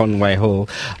Sunday at Conway Hall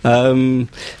to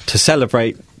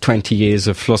celebrate 20 years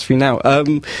of Philosophy Now.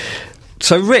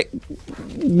 So, Rick,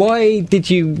 why did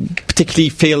you particularly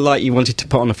feel like you wanted to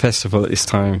put on a festival at this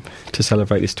time to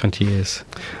celebrate this 20 years?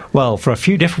 Well, for a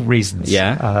few different reasons.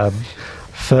 Yeah.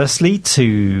 Firstly,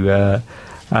 to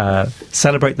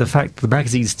celebrate the fact that the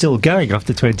magazine's still going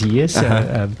after 20 years.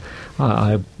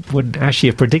 I wouldn't actually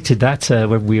have predicted that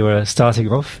when we were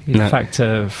starting off. In fact,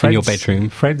 friends, in your bedroom.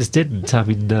 Friends didn't. I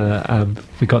mean,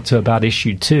 we got to about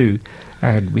issue 2,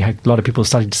 and we had a lot of people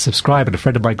starting to subscribe, and a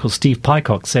friend of mine called Steve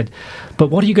Pycock said, "But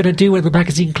what are you going to do when the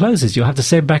magazine closes? You'll have to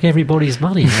send back everybody's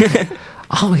money."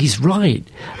 Oh, he's right.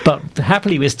 But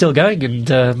happily, we're still going, and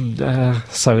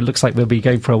so it looks like we'll be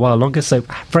going for a while longer. So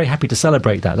very happy to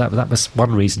celebrate that. That was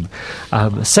one reason.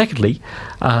 Secondly,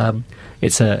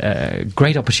 it's a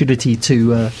great opportunity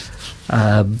to,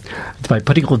 by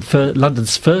putting on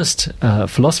London's first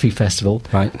philosophy festival,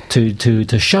 right,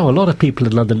 to show a lot of people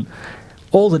in London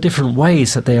all the different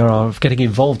ways that they are getting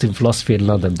involved in philosophy in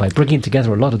London, by bringing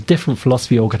together a lot of different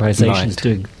philosophy organisations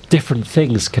doing different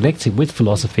things connecting with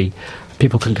philosophy.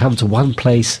 People can come to one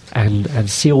place and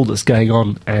see all that's going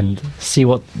on and see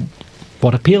what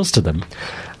appeals to them.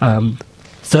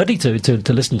 Thirdly,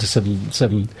 to listen to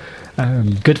some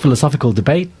good philosophical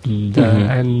debate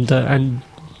and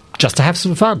just to have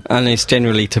some fun. And it's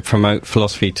generally to promote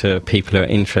philosophy to people who are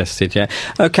interested, yeah.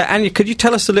 Okay, Anja, could you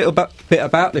tell us a little bit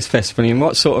about this festival and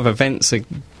what sort of events are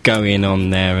going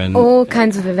on there? And all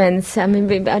kinds of events. I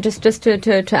mean, just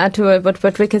to add to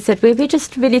what Rick has said, we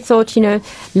just really thought,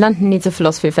 London needs a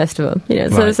philosophy festival.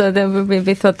 Right. So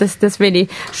we thought this really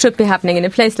should be happening in a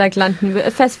place like London,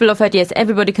 a festival of ideas.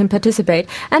 Everybody can participate,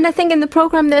 and I think in the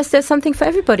programme there's something for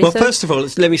everybody. Well, first of all,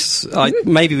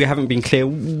 maybe we haven't been clear.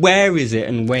 Where is it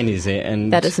and when is it?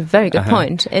 And that is a very good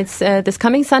point. It's this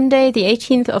coming Sunday, the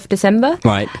 18th of December,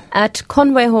 right, at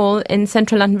Conway Hall in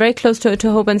central London, very close to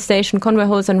Holborn Station. Conway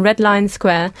Hall is on Red Lion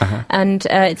Square, and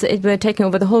we're taking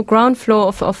over the whole ground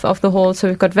floor of the hall. So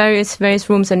we've got various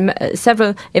rooms and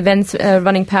several events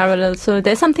running parallel. So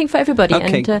there's something for everybody.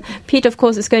 Okay. And Pete, of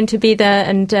course, is going to be there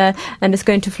and is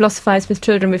going to philosophize with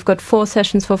children. We've got 4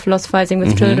 sessions for philosophizing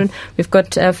with children. We've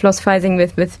got philosophizing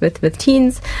with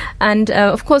teens, and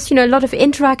of course, a lot of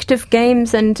interactive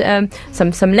games and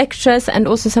some lectures and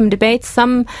also some debates.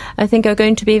 Some I think are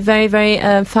going to be very very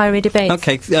fiery debates.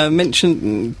 Okay,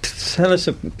 tell us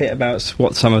a bit about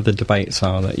what some of the debates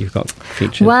are that you've got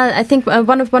featured. Well, I think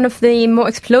one of the more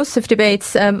explosive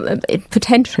debates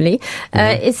potentially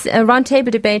is a roundtable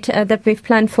debate that we've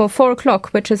planned for 4:00,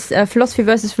 which is philosophy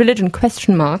versus religion ?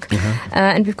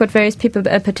 And we've got various people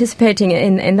participating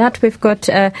in that. We've got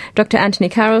Dr. Anthony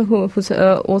Carroll, who's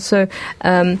also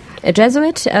a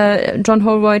Jesuit, John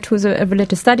Holroyd, who's a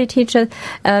religious study teacher,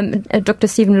 Dr.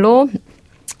 Stephen Law,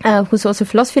 who's also a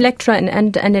philosophy lecturer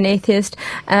and an atheist,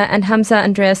 and Hamza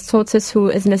Andreas Tsotzis, who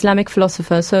is an Islamic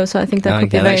philosopher. So I think that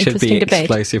could be a very interesting debate. That should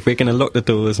be explosive. We're going to lock the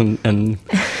doors and clean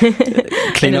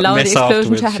up the mess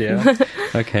afterwards. Yeah.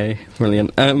 Okay,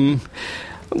 brilliant.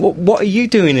 What are you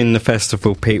doing in the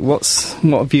festival, Pete? What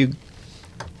have you?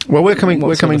 Well, we're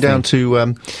coming down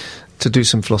to do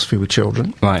some philosophy with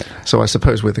children. Right. So I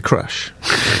suppose we're the crush.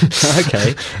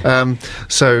 Okay.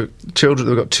 So children,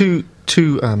 we've got two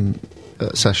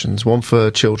sessions, one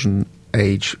for children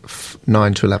age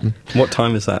 9 to 11. What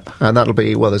time is that? And that'll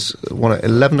be, there's one at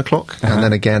 11 o'clock and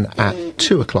then again at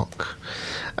 2 o'clock.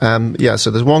 So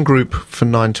there's one group for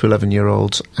 9 to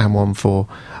 11-year-olds and one for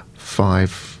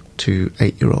 5 to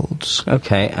 8-year-olds.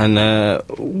 Okay, and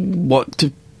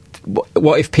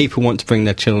what if people want to bring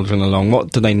their children along?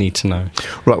 What do they need to know?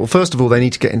 Right, well, first of all, they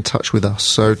need to get in touch with us.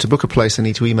 So to book a place, they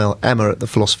need to email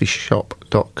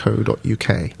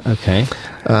emma@thephilosophyshop.co.uk. Okay.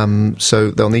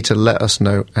 So they'll need to let us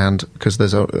know, and because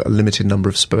there's a limited number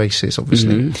of spaces,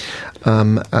 obviously.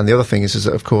 And the other thing is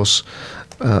that, of course,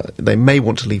 they may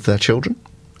want to leave their children.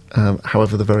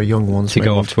 However, the very young ones to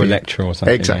go off to a lecture or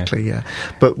something. Exactly, yeah.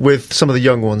 But with some of the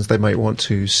young ones, they might want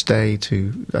to stay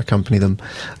to accompany them.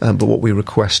 But what we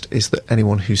request is that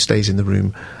anyone who stays in the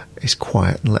room is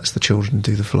quiet and lets the children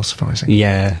do the philosophising.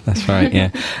 Yeah, that's right.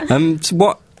 Yeah. So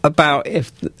what about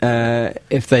if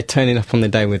they're turning up on the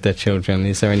day with their children?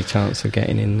 Is there any chance of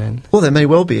getting in then? Well, there may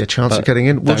well be a chance of getting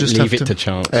in. We'll just leave it to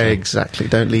chance. Exactly.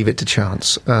 Don't leave it to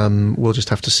chance. We'll just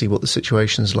have to see what the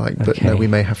situation's like. But no, we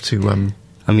may have to.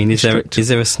 I mean, is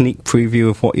there a sneak preview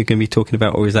of what you're going to be talking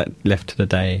about, or is that left to the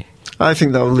day? I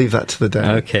think that will leave that to the day.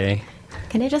 Okay.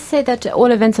 Can I just say that all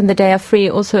events on the day are free,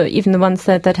 also even the ones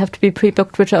that have to be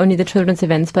pre-booked, which are only the children's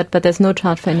events, but there's no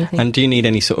charge for anything. And do you need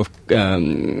any sort of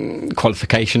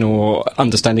qualification or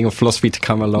understanding of philosophy to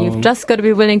come along? You've just got to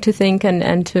be willing to think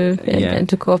and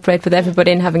to cooperate with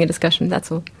everybody in having a discussion,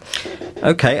 that's all.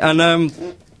 Okay, and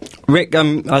Rick,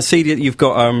 I see that you've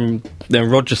got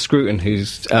Roger Scruton,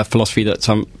 who's a philosopher that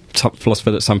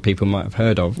some people might have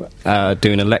heard of,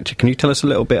 doing a lecture. Can you tell us a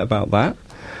little bit about that?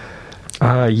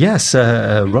 Yes,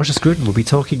 Roger Scruton will be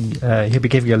talking. He'll be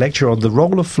giving a lecture on the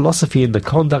role of philosophy in the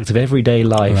conduct of everyday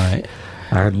life, right.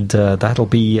 And that'll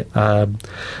be a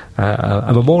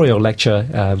memorial lecture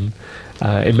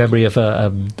in memory of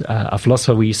a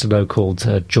philosopher we used to know called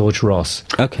George Ross,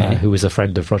 who was a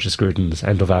friend of Roger Scruton's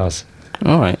and of ours.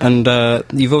 All right, and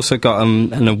you've also got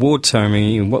an award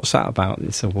ceremony. What's that about,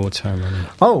 this award ceremony?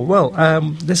 Oh, well,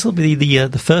 this will be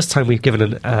the first time we've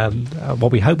given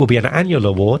what we hope will be an annual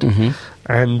award,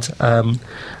 and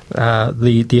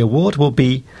the award will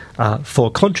be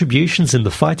for contributions in the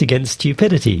fight against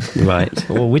stupidity, right?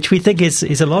 Which we think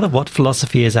is a lot of what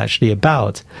philosophy is actually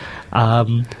about.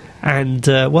 Well,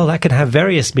 that can have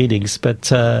various meanings,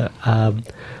 but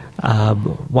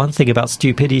one thing about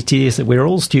stupidity is that we're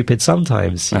all stupid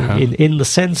sometimes, in the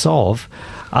sense of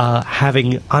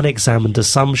having unexamined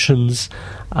assumptions,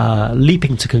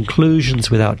 leaping to conclusions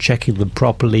without checking them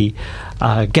properly,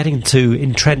 getting to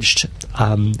entrenched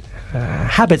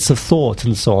habits of thought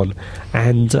and so on.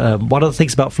 And one of the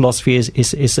things about philosophy is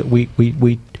that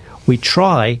we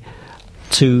try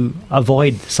to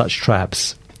avoid such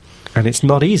traps. And it's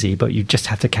not easy, but you just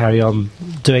have to carry on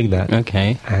doing that.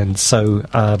 Okay. And so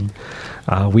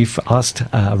we've asked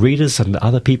readers and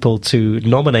other people to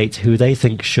nominate who they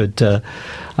think should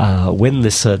win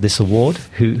this award,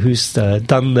 who's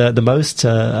done the most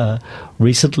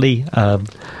recently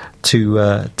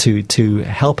to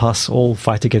help us all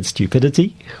fight against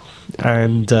stupidity.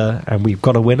 And we've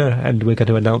got a winner, and we're going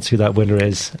to announce who that winner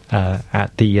is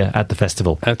at the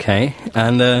festival. Okay.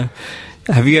 And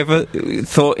have you ever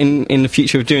thought in the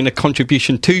future of doing a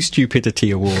contribution to stupidity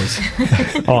awards?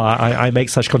 I make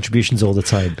such contributions all the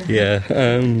time. Yeah.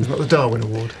 It's not the Darwin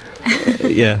Award.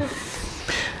 Yeah.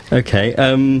 Okay.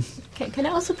 Can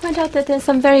I also point out that there's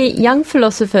some very young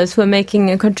philosophers who are making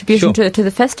a contribution to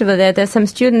the festival? There's some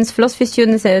students, philosophy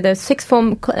students. There's sixth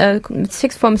form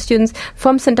students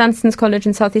from St Dunstan's College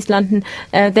in South East London.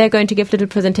 They're going to give little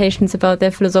presentations about their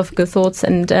philosophical thoughts,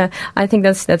 and I think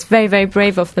that's very, very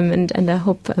brave of them, and I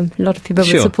hope a lot of people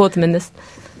will support them in this.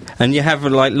 And you have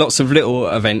lots of little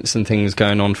events and things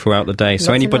going on throughout the day,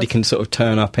 so anybody can sort of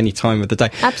turn up any time of the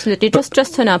day. Absolutely,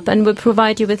 just turn up, and we'll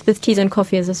provide you with teas and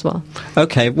coffees as well.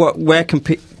 Okay, where can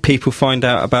people find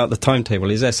out about the timetable?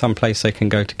 Is there some place they can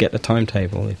go to get the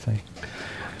timetable if they...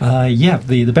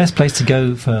 The best place to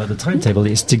go for the timetable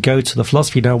is to go to the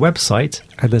Philosophy Now website,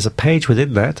 and there's a page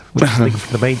within that, which is linked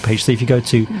to the main page. So if you go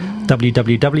to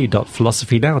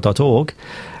www.philosophynow.org,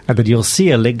 and then you'll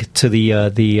see a link to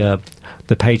the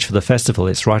page for the festival.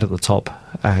 It's right at the top,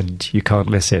 and you can't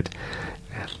miss it.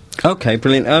 Okay,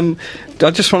 brilliant.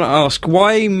 I just want to ask,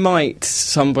 why might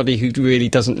somebody who really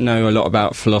doesn't know a lot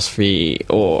about philosophy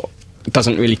or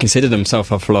doesn't really consider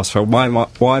themselves a philosopher,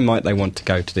 why might they want to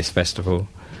go to this festival?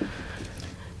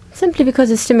 Simply because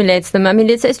it stimulates them. I mean,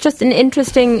 it's just an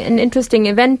interesting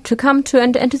event to come to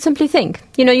and to simply think.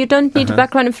 You know, you don't need a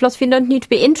background in philosophy. You don't need to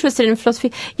be interested in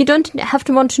philosophy. You don't have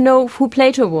to want to know who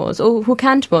Plato was or who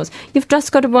Kant was. You've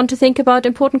just got to want to think about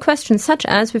important questions, such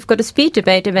as we've got a speed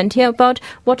debate event here about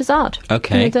what is art.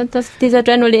 Okay. These are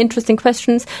generally interesting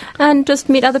questions, and just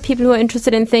meet other people who are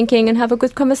interested in thinking and have a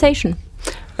good conversation.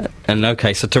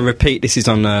 So to repeat, this is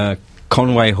on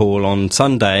Conway Hall on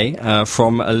Sunday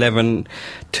from 11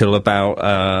 till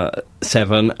about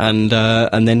 7, and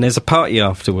then there's a party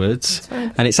afterwards. That's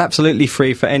right. And it's absolutely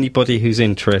free for anybody who's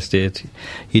interested.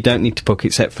 You don't need to book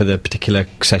except for the particular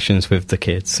sessions with the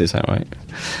kids. Is that right?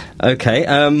 Okay.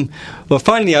 Well,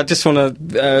 finally, I just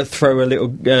want to throw a little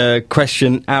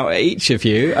question out at each of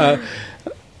you.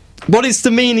 What is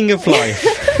the meaning of life?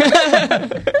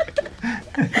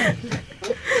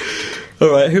 All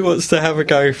right, who wants to have a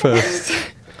go first?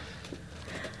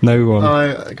 No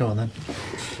one. Go on then.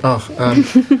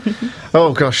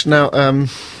 Oh gosh. Now,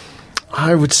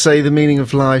 I would say the meaning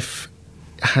of life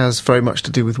has very much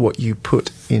to do with what you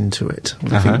put into it.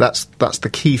 I think that's the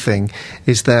key thing.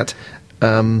 Is that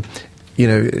trying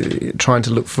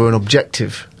to look for an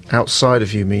objective outside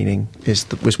of you meaning is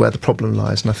where the problem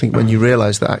lies. And I think when you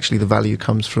realise that actually the value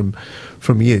comes from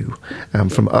you,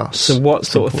 from us. So what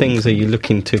sort of things are you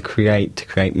looking to create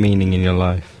meaning in your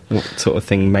life? What sort of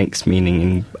thing makes meaning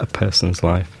in a person's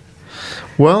life?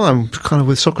 Well, I'm kind of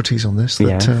with Socrates on this,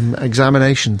 that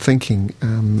examination, thinking,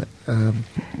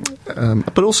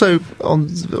 but also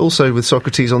with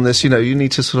Socrates on this, you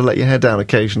need to sort of let your head down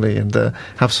occasionally and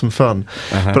have some fun.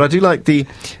 But I do like the...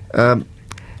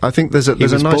 I think there's a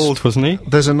nice bald, wasn't he?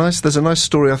 There's a nice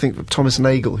story, I think, of Thomas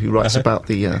Nagel, who writes about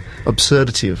the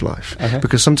absurdity of life.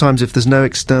 Because sometimes if there's no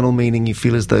external meaning, you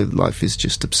feel as though life is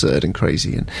just absurd and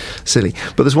crazy and silly.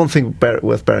 But there's one thing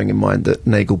worth bearing in mind that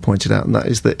Nagel pointed out, and that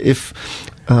is that if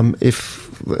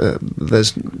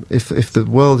the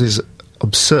world is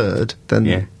absurd,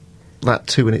 then that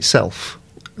too in itself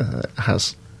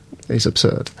is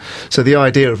absurd. So the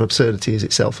idea of absurdity is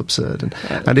itself absurd,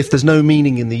 and if there's no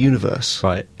meaning in the universe,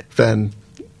 then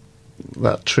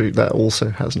that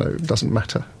also doesn't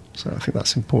matter. So I think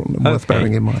that's important and worth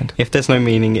bearing in mind. If there's no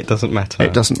meaning, it doesn't matter.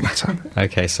 It doesn't matter.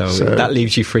 Okay, so that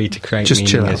leaves you free to create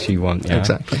meaning as you want. Yeah?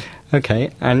 Exactly. Okay,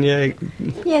 Anja?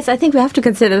 Yes, I think we have to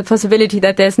consider the possibility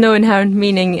that there's no inherent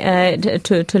meaning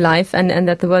to life, and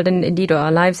that the world indeed, or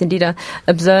our lives indeed, are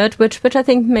absurd, which I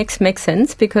think makes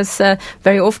sense, because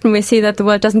very often we see that the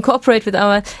world doesn't cooperate with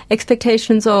our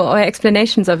expectations or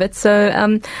explanations of it.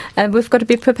 So we've got to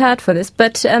be prepared for this.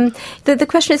 But the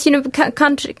question is,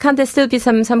 can't there still be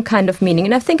some kind of meaning?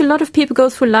 And I think a lot of people go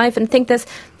through life and think there's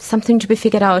something to be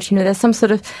figured out. There's some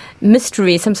sort of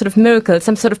mystery, some sort of miracle,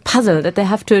 some sort of puzzle that they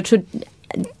have to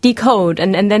decode,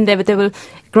 and then they will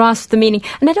grasp the meaning.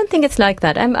 And I don't think it's like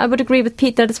that. I would agree with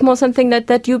Pete that it's more something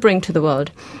that you bring to the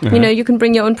world. You can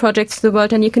bring your own projects to the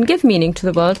world, and you can give meaning to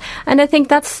the world. And I think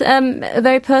that's a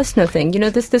very personal thing.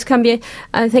 This can be,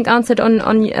 I think, answered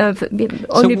only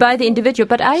by the individual.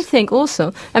 But I think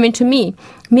also, to me,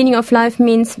 meaning of life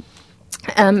means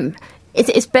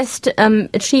it's best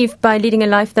achieved by leading a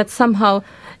life that's somehow,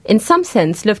 in some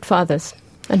sense, lived for others,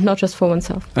 and not just for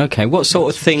oneself. Okay, what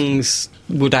sort of things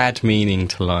would add meaning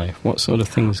to life? What sort of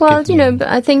things? Well,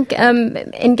 I think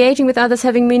engaging with others,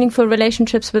 having meaningful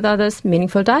relationships with others,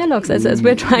 meaningful dialogues, as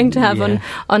we're trying to have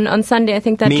on Sunday. I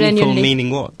think that genuinely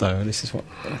meaning what though? This is what.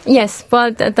 Yes,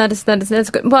 well, that's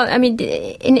good. Well,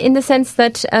 in the sense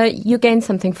that you gain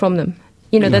something from them.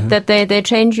 That they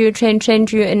change you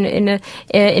in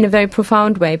a very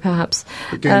profound way, perhaps.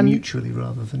 But gain mutually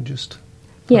rather than just.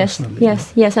 Yes.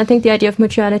 I think the idea of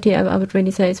mutuality, I would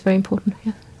really say, is very important.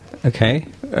 Yeah. Okay,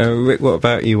 Rick, what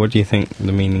about you? What do you think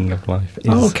the meaning of life is?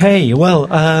 Okay, well,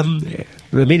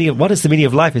 what is the meaning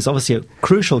of life is obviously a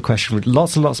crucial question which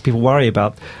lots and lots of people worry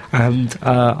about, and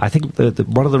I think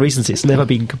one of the reasons it's never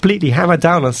been completely hammered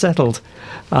down and settled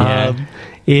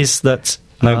is that.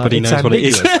 Nobody knows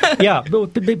ambiguous. What it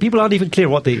is. But people aren't even clear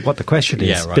what the question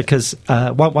is, because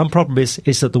one problem is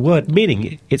that the word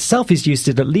meaning itself is used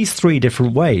in at least three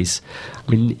different ways.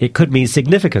 It could mean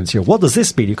significance. What does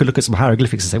this mean? You could look at some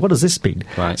hieroglyphics and say, what does this mean?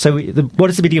 Right. So what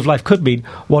is the meaning of life could mean,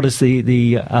 what is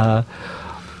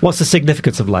what's the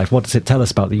significance of life? What does it tell us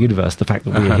about the universe, the fact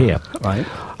that we're here? Right.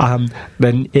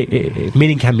 Then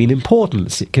meaning can mean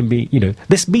importance. It can be,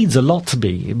 this means a lot to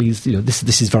me. It means,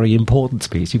 this is very important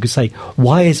to me. So you could say,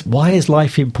 why is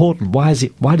life important? Why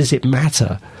does it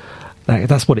matter?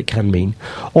 That's what it can mean.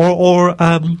 Or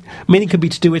meaning can be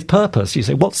to do with purpose. You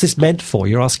say, what's this meant for?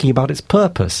 You're asking about its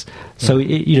purpose. So,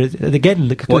 again,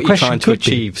 the question what are you trying to could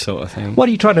achieve, be, sort of thing. What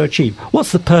are you trying to achieve?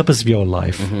 What's the purpose of your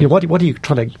life? What are you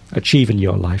trying to achieve in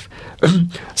your life?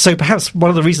 So perhaps one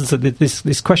of the reasons that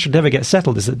this question never gets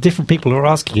settled is that different people who are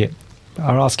asking it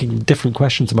are asking different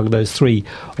questions among those three,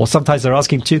 or sometimes they're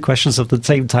asking two questions at the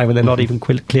same time and they're not even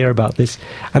clear about this.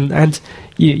 And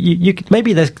you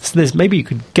maybe maybe you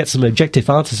could get some objective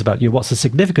answers about what's the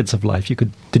significance of life. You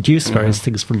could deduce various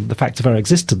things from the fact of our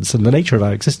existence and the nature of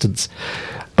our existence.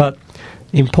 But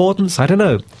importance, I don't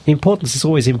know. Importance is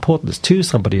always importance to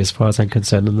somebody, as far as I'm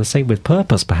concerned, and the same with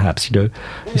purpose, perhaps. You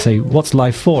say, what's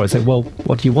life for? I say, well,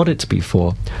 what do you want it to be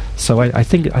for? So I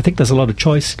think there's a lot of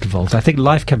choice involved. I think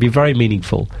life can be very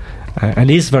meaningful,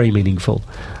 and is very meaningful,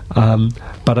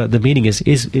 but the meaning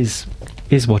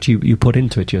is what you put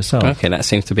into it yourself. Okay, that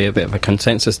seems to be a bit of a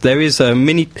consensus. There is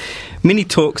many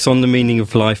talks on the meaning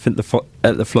of life at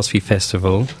the Philosophy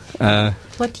Festival.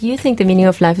 What do you think the meaning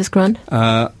of life is, Grant?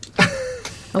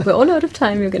 We're all out of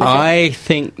time. You're going to. I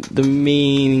think the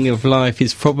meaning of life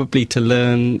is probably to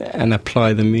learn and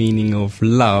apply the meaning of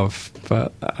love,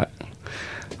 but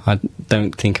I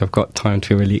don't think I've got time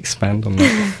to really expand on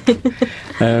that.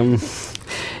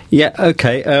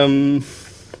 Okay.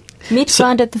 Meet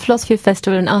Grant at the Philosophy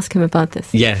Festival and ask him about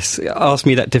this. Yes, ask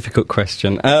me that difficult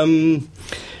question.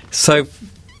 So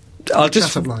I'll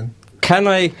just... Can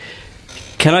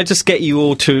I just get you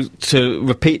all to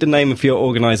repeat the name of your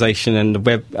organisation and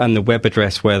the web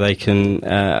address where they can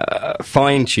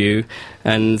find you,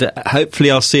 and hopefully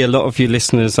I'll see a lot of you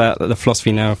listeners at the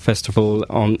Philosophy Now Festival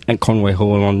at Conway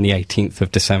Hall on the 18th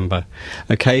of December.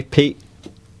 Okay, Pete?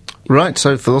 Right,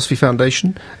 so Philosophy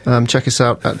Foundation, check us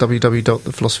out at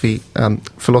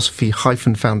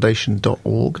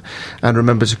philosophy-foundation.org, and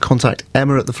remember to contact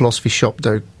Emma at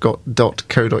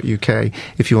thephilosophysshop.co.uk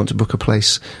if you want to book a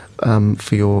place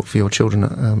for your children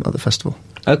at the festival.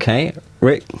 Okay,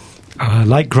 Rick?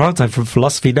 Like Grant, I'm from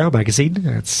Philosophy Now magazine.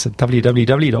 It's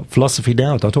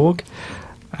www.philosophynow.org.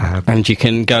 And you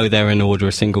can go there and order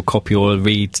a single copy or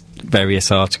read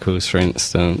various articles, for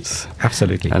instance.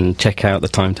 Absolutely. And check out the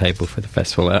timetable for the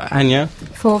festival. Anja?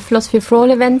 For Philosophy for All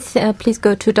events, please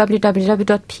go to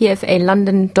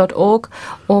www.pfalondon.org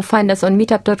or find us on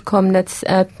meetup.com. That's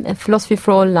Philosophy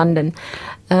for All London.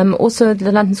 Also,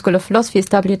 the London School of Philosophy is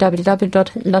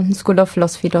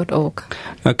www.londonschoolofphilosophy.org.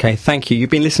 Okay, thank you. You've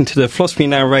been listening to the Philosophy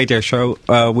Now radio show.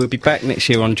 We'll be back next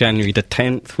year on January the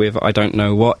 10th with I don't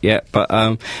know what yet, but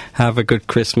have a good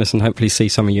Christmas and hopefully see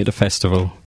some of you at the festival.